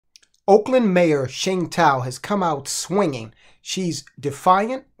Oakland Mayor Sheng Thao has come out swinging. She's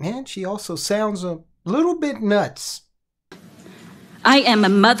defiant, and she also sounds a little bit nuts. I am a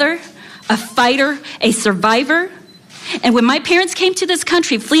mother, a fighter, a survivor. And when my parents came to this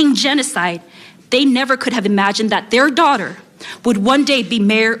country fleeing genocide, they never could have imagined that their daughter would one day be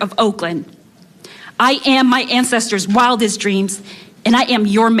mayor of Oakland. I am my ancestors' wildest dreams, and I am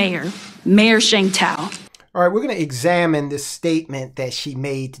your mayor, Mayor Sheng Thao. All right, we're going to examine this statement that she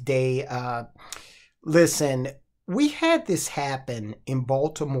made today. Listen, we had this happen in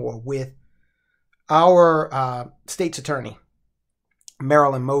Baltimore with our state's attorney,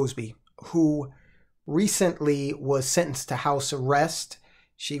 Marilyn Mosby, who recently was sentenced to house arrest.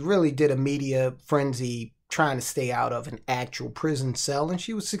 She really did a media frenzy trying to stay out of an actual prison cell, and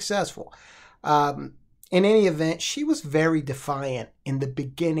she was successful. In any event, she was very defiant in the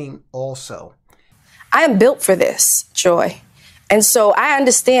beginning also. I am built for this, Joy. And so I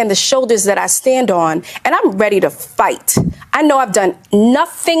understand the shoulders that I stand on, and I'm ready to fight. I know I've done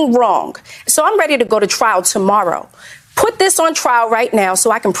nothing wrong, so I'm ready to go to trial tomorrow. Put this on trial right now so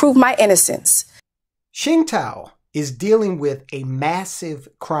I can prove my innocence. Sheng Thao is dealing with a massive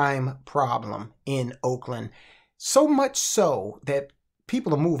crime problem in Oakland, so much so that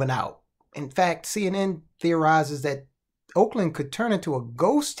people are moving out. In fact, CNN theorizes that Oakland could turn into a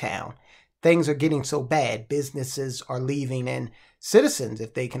ghost town. Things are getting so bad. Businesses are leaving, and citizens,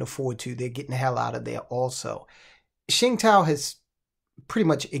 if they can afford to, they're getting the hell out of there also. Sheng Thao has pretty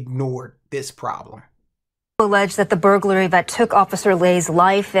much ignored this problem. Allege that the burglary that took Officer Lay's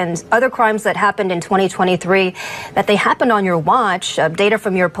life and other crimes that happened in 2023, that they happened on your watch. Data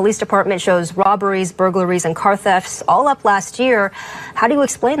from your police department shows robberies, burglaries, and car thefts all up last year. How do you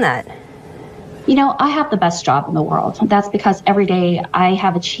explain that? You know, I have the best job in the world. That's because every day I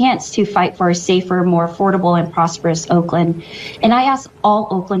have a chance to fight for a safer, more affordable, and prosperous Oakland. And I ask all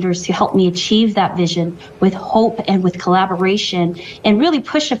Oaklanders to help me achieve that vision with hope and with collaboration, and really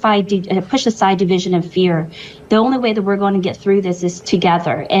push aside division and fear. The only way that we're going to get through this is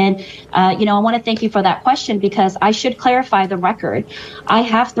together. And, I want to thank you for that question, because I should clarify the record. I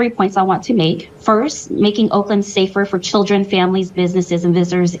have 3 points I want to make. First, making Oakland safer for children, families, businesses, and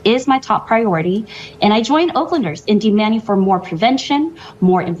visitors is my top priority. And I join Oaklanders in demanding for more prevention,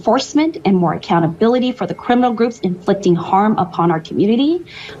 more enforcement, and more accountability for the criminal groups inflicting harm upon our community.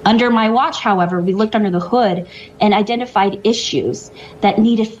 Under my watch, however, we looked under the hood and identified issues that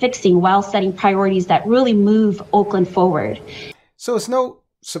needed fixing while setting priorities that really move Oakland forward. So it's no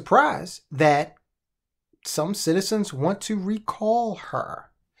surprise that some citizens want to recall her.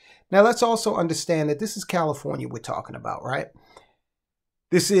 Now, let's also understand that this is California we're talking about, right?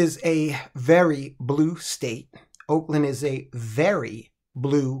 This is a very blue state. Oakland is a very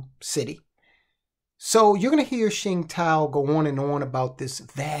blue city. So you're going to hear Sheng Thao go on and on about this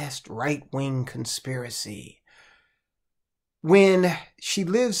vast right-wing conspiracy, when she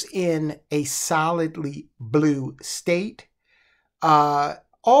lives in a solidly blue state.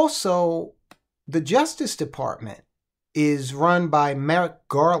 Also, the Justice Department is run by Merrick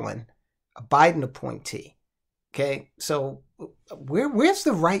Garland, a Biden appointee. Okay, so where's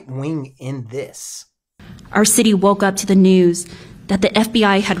the right wing in this? Our city woke up to the news that the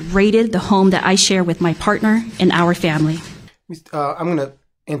FBI had raided the home that I share with my partner and our family. I'm going to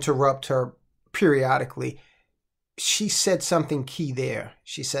interrupt her periodically. She said something key there.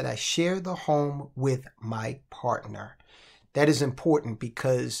 She said, I share the home with my partner. That is important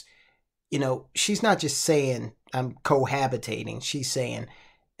because, she's not just saying I'm cohabitating. She's saying,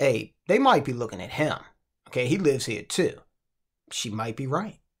 hey, they might be looking at him. Okay, he lives here too. She might be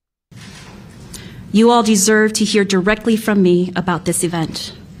right. You all deserve to hear directly from me about this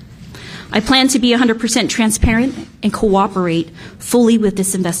event. I plan to be 100% transparent and cooperate fully with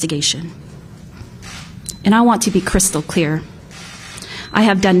this investigation. And I want to be crystal clear. I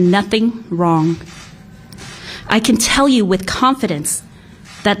have done nothing wrong. I can tell you with confidence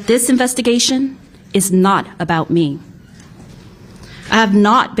that this investigation is not about me. I have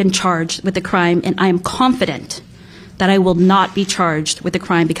not been charged with the crime, and I am confident that I will not be charged with the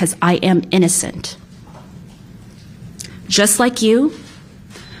crime because I am innocent. Just like you,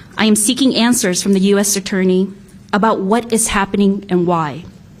 I am seeking answers from the U.S. Attorney about what is happening and why.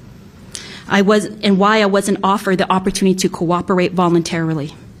 Why I wasn't offered the opportunity to cooperate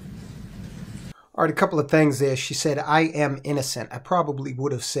voluntarily. All right, a couple of things there. She said, I am innocent. I probably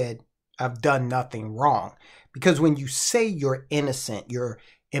would have said, I've done nothing wrong. Because when you say you're innocent, you're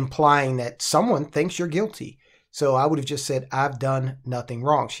implying that someone thinks you're guilty. So I would have just said, I've done nothing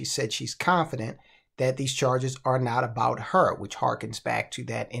wrong. She said she's confident that these charges are not about her, which harkens back to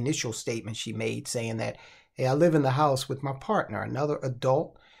that initial statement she made saying that, hey, I live in the house with my partner, another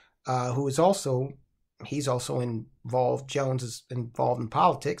adult. who is also, he's also involved, Jones is involved in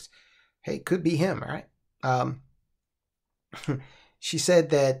politics. Hey, could be him, right? She said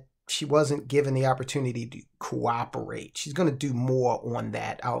that she wasn't given the opportunity to cooperate. She's going to do more on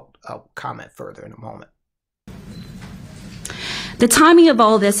that. I'll comment further in a moment. The timing of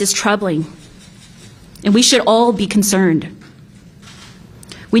all this is troubling, and we should all be concerned.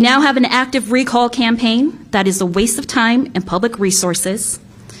 We now have an active recall campaign that is a waste of time and public resources,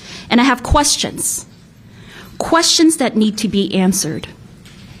 and I have questions that need to be answered.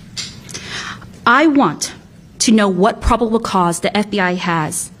 I want to know what probable cause the FBI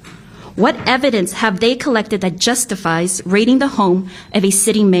has. What evidence have they collected that justifies raiding the home of a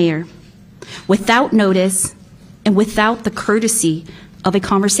sitting mayor without notice and without the courtesy of a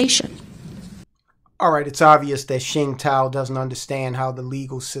conversation? All right, it's obvious that Sheng Thao doesn't understand how the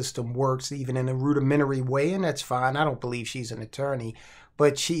legal system works, even in a rudimentary way, and that's fine. I don't believe she's an attorney,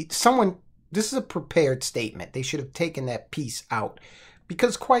 but this is a prepared statement. They should have taken that piece out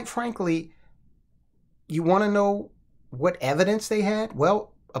because, quite frankly, you want to know what evidence they had?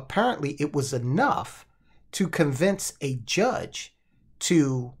 Well, apparently it was enough to convince a judge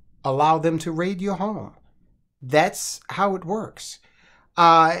to allow them to raid your home. That's how it works.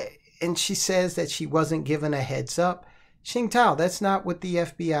 And she says that she wasn't given a heads up. Sheng Thao, that's not what the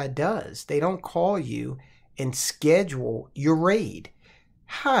FBI does. They don't call you and schedule your raid.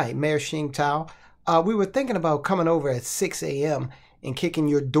 Hi, Mayor Sheng Thao. We were thinking about coming over at 6 a.m. and kicking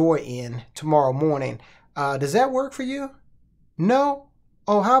your door in tomorrow morning. Does that work for you? No?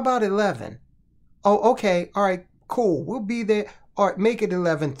 Oh, how about 11? Oh, okay. All right, cool. We'll be there. All right, make it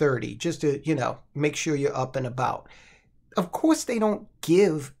 11:30 just to, make sure you're up and about. Of course, they don't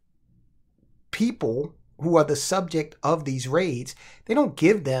give people who are the subject of these raids, they don't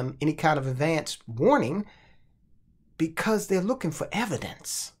give them any kind of advance warning because they're looking for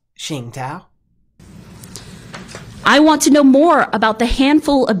evidence. Sheng Thao. I want to know more about the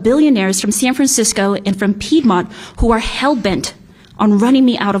handful of billionaires from San Francisco and from Piedmont who are hell-bent on running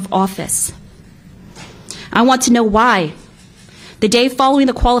me out of office. I want to know why, the day following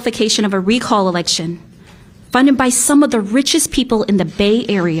the qualification of a recall election, funded by some of the richest people in the Bay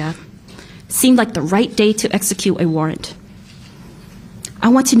Area, seemed like the right day to execute a warrant. I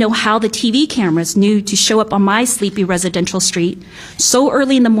want to know how the TV cameras knew to show up on my sleepy residential street so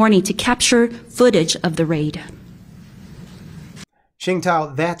early in the morning to capture footage of the raid. Sheng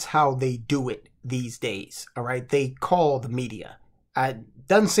Thao, that's how they do it these days, all right? They call the media.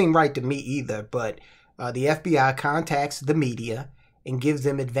 Doesn't seem right to me either, but the FBI contacts the media and gives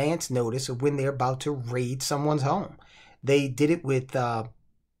them advance notice of when they're about to raid someone's home. They did it with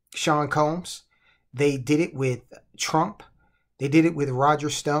Sean Combs. They did it with Trump. They did it with Roger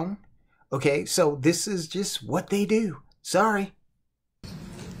Stone. Okay, so this is just what they do. Sorry.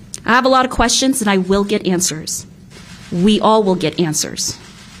 I have a lot of questions and I will get answers. We all will get answers.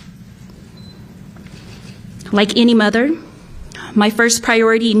 Like any mother, my first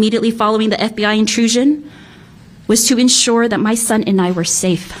priority immediately following the FBI intrusion was to ensure that my son and I were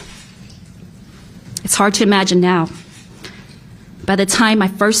safe. It's hard to imagine now. By the time my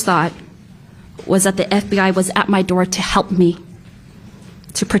first thought was that the FBI was at my door to help me,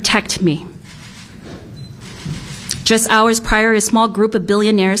 to protect me. Just hours prior, a small group of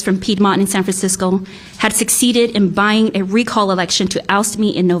billionaires from Piedmont and San Francisco had succeeded in buying a recall election to oust me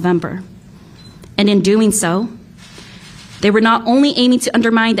in November. And in doing so, they were not only aiming to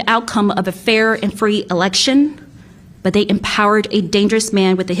undermine the outcome of a fair and free election, but they empowered a dangerous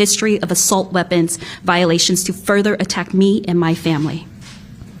man with a history of assault weapons violations to further attack me and my family.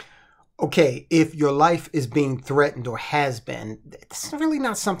 Okay, if your life is being threatened or has been, it's really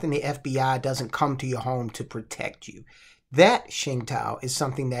not something the FBI doesn't come to your home to protect you. That, Sheng Thao, is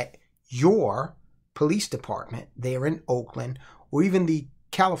something that your police department there in Oakland, or even the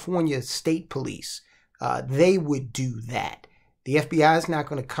California State Police, they would do that. The FBI is not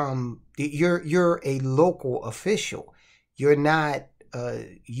going to come. You're a local official. You're not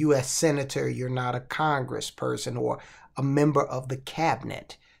a U.S. senator. You're not a congressperson or a member of the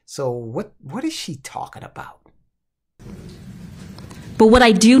cabinet. So what is she talking about? But what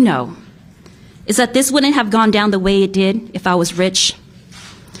I do know is that this wouldn't have gone down the way it did if I was rich,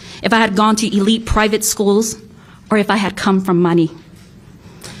 if I had gone to elite private schools, or if I had come from money.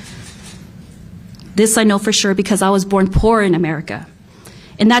 This I know for sure because I was born poor in America.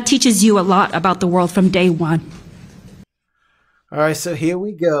 And that teaches you a lot about the world from day one. All right, so here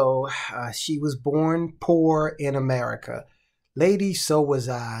we go. She was born poor in America. Lady, so was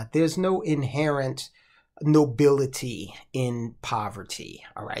I. There's no inherent nobility in poverty.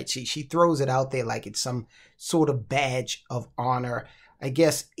 All right, she throws it out there like it's some sort of badge of honor. I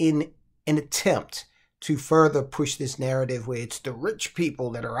guess, in an attempt to further push this narrative where it's the rich people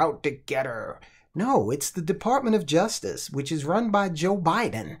that are out to get her. No, it's the Department of Justice, which is run by Joe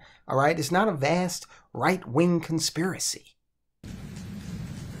Biden. All right, it's not a vast right-wing conspiracy.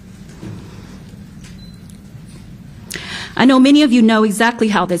 I know many of you know exactly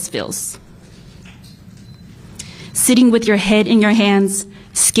how this feels. Sitting with your head in your hands,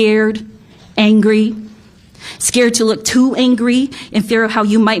 scared, angry, scared to look too angry in fear of how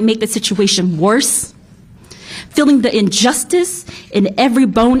you might make the situation worse, feeling the injustice in every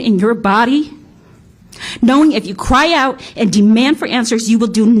bone in your body, knowing if you cry out and demand for answers, you will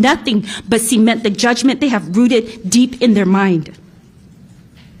do nothing but cement the judgment they have rooted deep in their mind.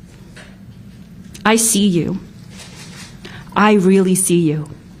 I see you. I really see you.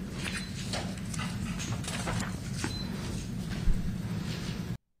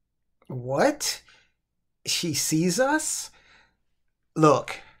 What? She sees us?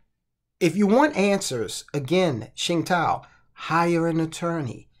 Look, if you want answers, again, Sheng Thao, hire an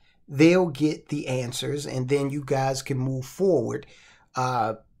attorney. They'll get the answers, and then you guys can move forward.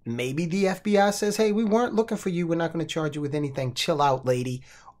 Maybe the FBI says, hey, we weren't looking for you. We're not going to charge you with anything. Chill out, lady.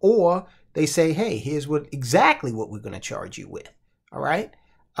 Or they say, hey, here's exactly what we're going to charge you with. All right?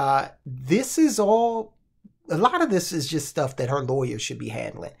 This is all, a lot of this is just stuff that her lawyer should be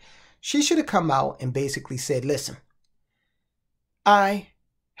handling. She should have come out and basically said, listen, I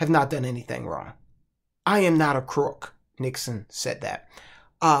have not done anything wrong. I am not a crook. Nixon said that.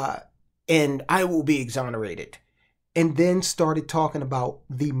 And I will be exonerated. And then started talking about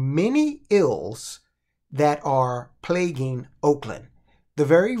the many ills that are plaguing Oakland. The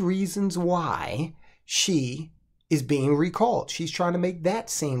very reasons why she is being recalled. She's trying to make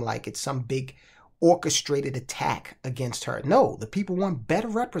that seem like it's some big orchestrated attack against her. No, the people want better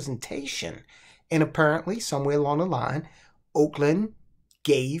representation. And apparently, somewhere along the line, Oakland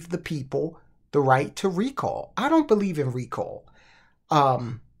gave the people the right to recall. I don't believe in recall.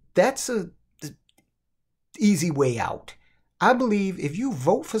 That's a easy way out. I believe if you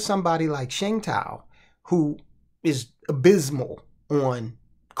vote for somebody like Sheng Thao, who is abysmal on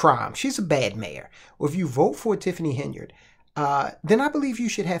crime, she's a bad mayor, or if you vote for Tiffany Henyard, then I believe you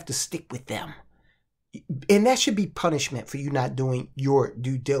should have to stick with them. And that should be punishment for you not doing your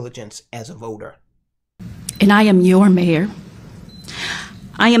due diligence as a voter. And I am your mayor.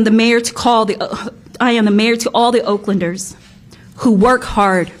 I am the mayor to all the Oaklanders who work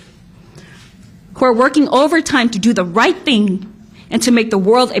hard, who are working overtime to do the right thing and to make the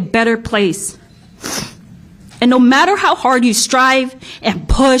world a better place. And no matter how hard you strive and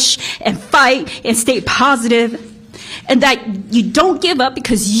push and fight and stay positive, and that you don't give up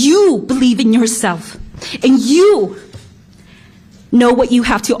because you believe in yourself and you know what you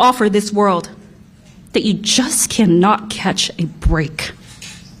have to offer this world, that you just cannot catch a break.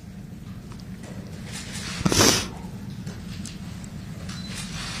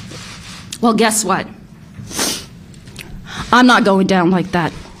 Well, guess what? I'm not going down like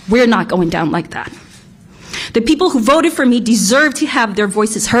that. We're not going down like that. The people who voted for me deserve to have their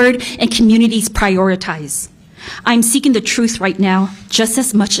voices heard and communities prioritized. I'm seeking the truth right now, just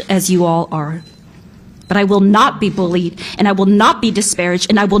as much as you all are. But I will not be bullied, and I will not be disparaged,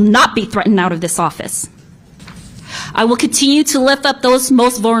 and I will not be threatened out of this office. I will continue to lift up those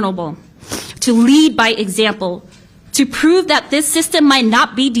most vulnerable, to lead by example, to prove that this system might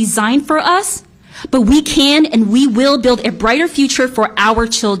not be designed for us, but we can and we will build a brighter future for our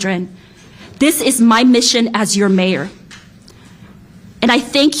children. This is my mission as your mayor. And I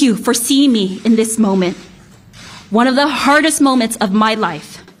thank you for seeing me in this moment, one of the hardest moments of my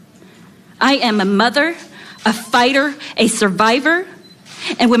life. I am a mother, a fighter, a survivor.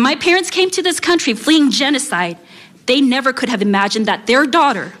 And when my parents came to this country fleeing genocide, they never could have imagined that their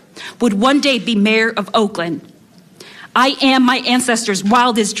daughter would one day be mayor of Oakland. I am my ancestors'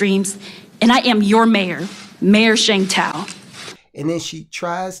 wildest dreams, and I am your mayor, Mayor Sheng Thao. And then she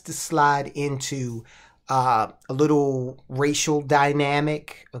tries to slide into a little racial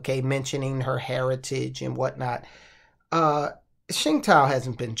dynamic, okay, mentioning her heritage and whatnot. Sheng Thao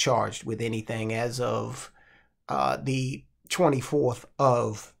hasn't been charged with anything as of the 24th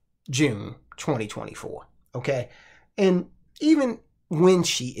of June, 2024, okay? And even when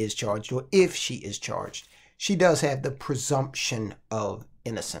she is charged, or if she is charged, she does have the presumption of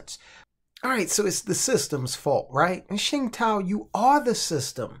innocence. All right, so it's the system's fault, right? And Sheng Thao, you are the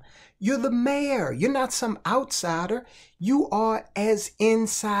system. You're the mayor. You're not some outsider. You are as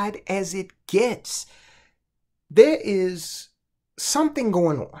inside as it gets. There is something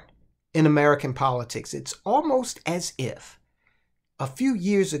going on in American politics. It's almost as if a few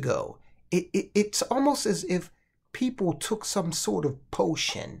years ago, it's almost as if people took some sort of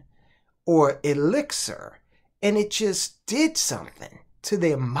potion or elixir and it just did something to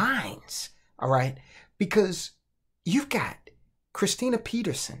their minds, all right? Because you've got Christina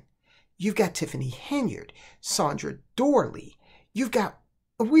Peterson, you've got Tiffany Henyard, Sandra Dorley,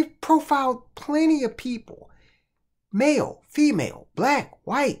 we've profiled plenty of people, male, female, black,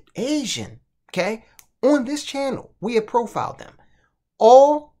 white, Asian, okay? On this channel, we have profiled them.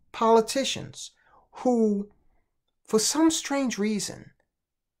 All politicians who, for some strange reason,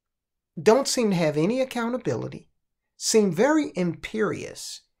 don't seem to have any accountability, seem very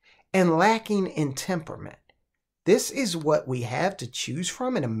imperious, and lacking in temperament. This is what we have to choose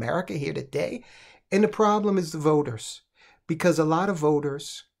from in America here today. And the problem is the voters. Because a lot of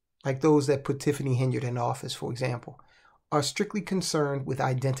voters, like those that put Tiffany Henyard in office, for example, are strictly concerned with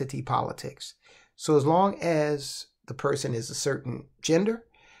identity politics. So as long as the person is a certain gender,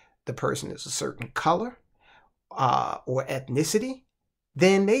 the person is a certain color or ethnicity,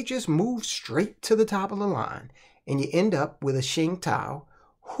 then they just move straight to the top of the line. And you end up with a Sheng Thao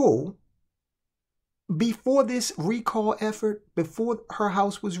who, before this recall effort, before her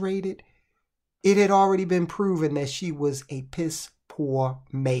house was raided, it had already been proven that she was a piss-poor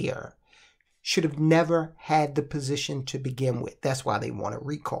mayor. Should have never had the position to begin with. That's why they want to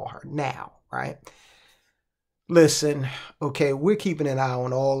recall her now, right? Listen, okay, we're keeping an eye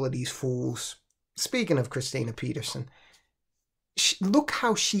on all of these fools. Speaking of Christina Peterson, look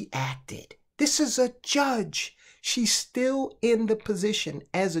how she acted. This is a judge. She's still in the position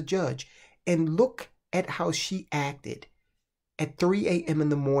as a judge. And look at how she acted at 3 a.m. in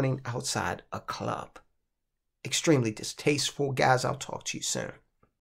the morning outside a club. Extremely distasteful. Guys, I'll talk to you soon.